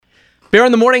Bear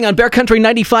in the Morning on Bear Country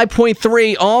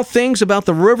 95.3. All things about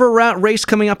the River Rat Race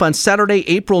coming up on Saturday,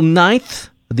 April 9th,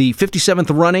 the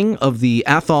 57th running of the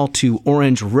Athol to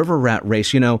Orange River Rat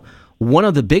Race. You know, one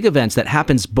of the big events that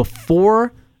happens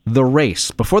before the race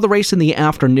in the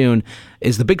afternoon,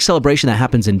 is the big celebration that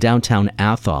happens in downtown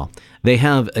Athol. They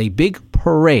have a big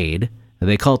parade.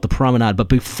 They call it the Promenade. But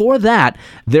before that,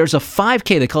 there's a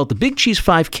 5K. They call it the Big Cheese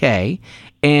 5K.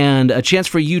 And a chance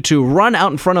for you to run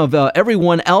out in front of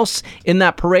everyone else in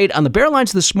that parade. On the Bear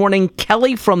Lines this morning,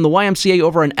 Kelly from the YMCA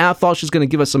over in Athol, she's going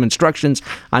to give us some instructions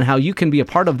on how you can be a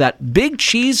part of that Big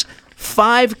Cheese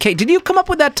 5K. Did you come up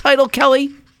with that title,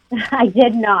 Kelly? I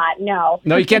did not, no.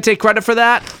 No, you can't take credit for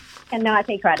that? Cannot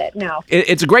take credit, no.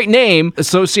 It's a great name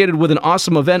associated with an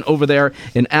awesome event over there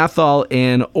in Athol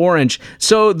and Orange.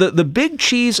 So the Big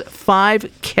Cheese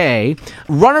 5K,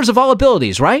 runners of all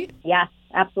abilities, right? Yes.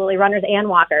 Absolutely, runners and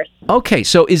walkers. Okay,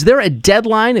 so is there a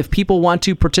deadline if people want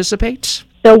to participate?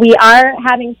 So we are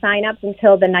having sign-ups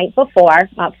until the night before,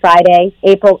 Friday,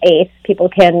 April 8th. People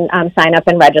can sign up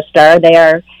and register. They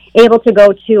are able to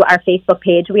go to our Facebook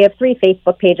page. We have 3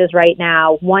 Facebook pages right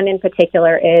now. One in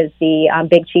particular is the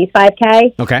Big Cheese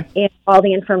 5K. Okay. And all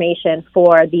the information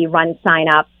for the run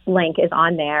sign-up link is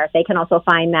on there. They can also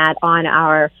find that on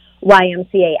our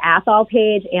YMCA Athol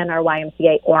page and our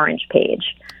YMCA Orange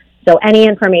page. So any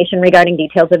information regarding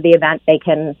details of the event, they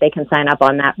can sign up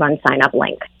on that run sign up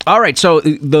link. All right, so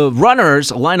the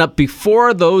runners line up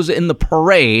before those in the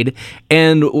parade,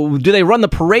 and do they run the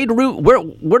parade route?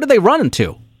 Where do they run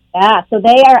into? Yeah, so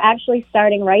they are actually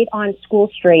starting right on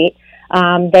School Street.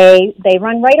 They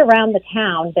run right around the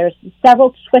town. There's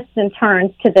several twists and turns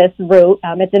to this route.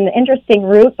 It's an interesting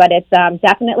route, but it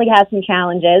definitely has some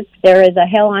challenges. There is a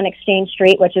hill on Exchange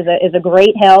Street, which is a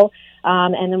great hill.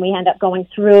 And then we end up going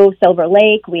through Silver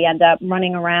Lake. We end up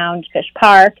running around Fish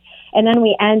Park. And then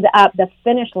we end up, the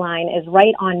finish line is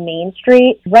right on Main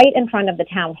Street, right in front of the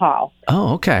town hall.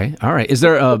 Oh, okay. All right. Is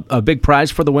there a big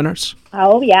prize for the winners?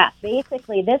 Oh, yeah.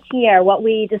 Basically, this year, what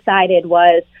we decided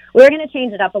was we were going to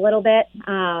change it up a little bit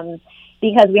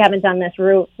because we haven't done this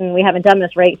route and we haven't done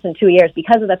this race in 2 years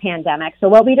because of the pandemic. So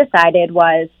what we decided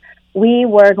was we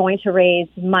were going to raise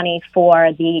money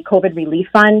for the COVID Relief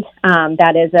Fund.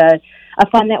 That is a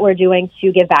fund that we're doing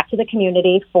to give back to the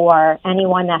community for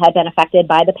anyone that had been affected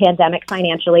by the pandemic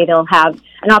financially. They'll have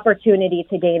an opportunity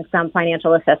to gain some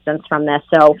financial assistance from this.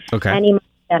 So any money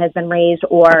that has been raised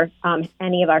or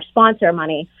any of our sponsor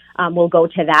money will go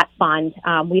to that fund.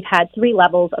 We've had 3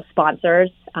 levels of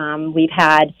sponsors. We've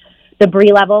had the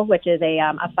Brie level, which is a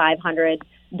 $500,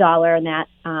 and that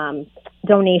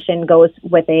donation goes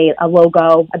with a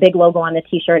logo, a big logo on the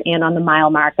T-shirt and on the mile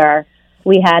marker.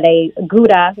 We had a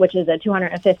Gouda, which is a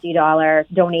 $250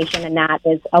 donation, and that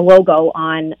is a logo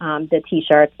on the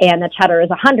T-shirt. And the Cheddar is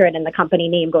 $100, and the company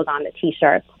name goes on the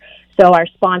T-shirts. So our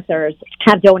sponsors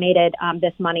have donated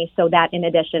this money so that in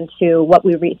addition to what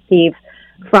we receive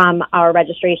from our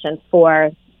registration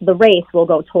for the race will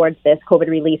go towards this COVID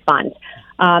Relief Fund.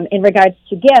 In regards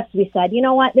to gifts, we said, you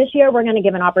know what, this year we're going to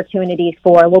give an opportunity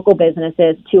for local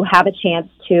businesses to have a chance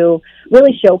to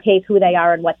really showcase who they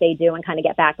are and what they do and kind of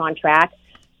get back on track.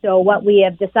 So what we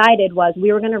have decided was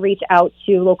we were going to reach out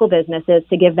to local businesses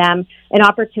to give them an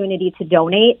opportunity to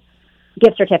donate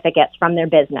gift certificates from their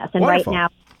business. And Wonderful. Right now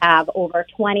we have over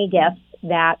 20 gifts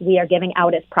that we are giving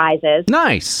out as prizes.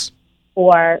 Nice.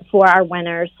 For our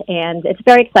winners, and it's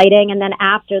very exciting. And then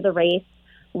after the race,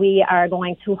 we are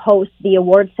going to host the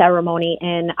award ceremony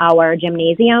in our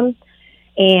gymnasium,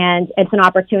 and it's an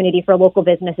opportunity for local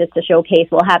businesses to showcase.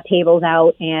 We'll have tables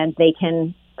out, and they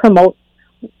can promote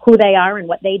who they are and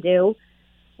what they do,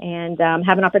 and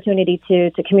have an opportunity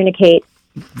to communicate.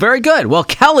 Very good. Well,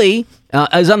 Kelly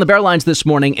is on the Bear Lines this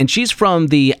morning, and she's from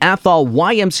the Athol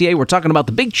YMCA. We're talking about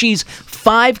the Big Cheese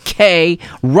 5K,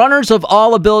 runners of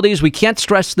all abilities. We can't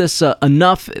stress this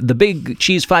enough. The Big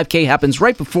Cheese 5K happens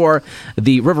right before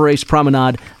the River Race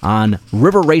Promenade on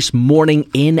River Race morning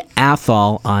in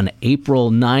Athol on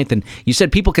April 9th. And you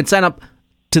said people can sign up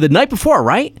to the night before,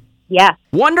 right? Yeah.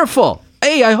 Wonderful.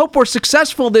 Hey, I hope we're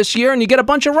successful this year and you get a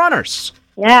bunch of runners.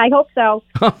 Yeah, I hope so.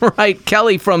 All right,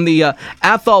 Kelly from the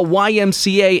Athol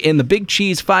YMCA in the Big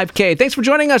Cheese 5K. Thanks for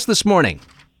joining us this morning.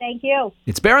 Thank you.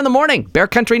 It's Bear in the Morning, Bear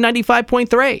Country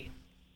 95.3.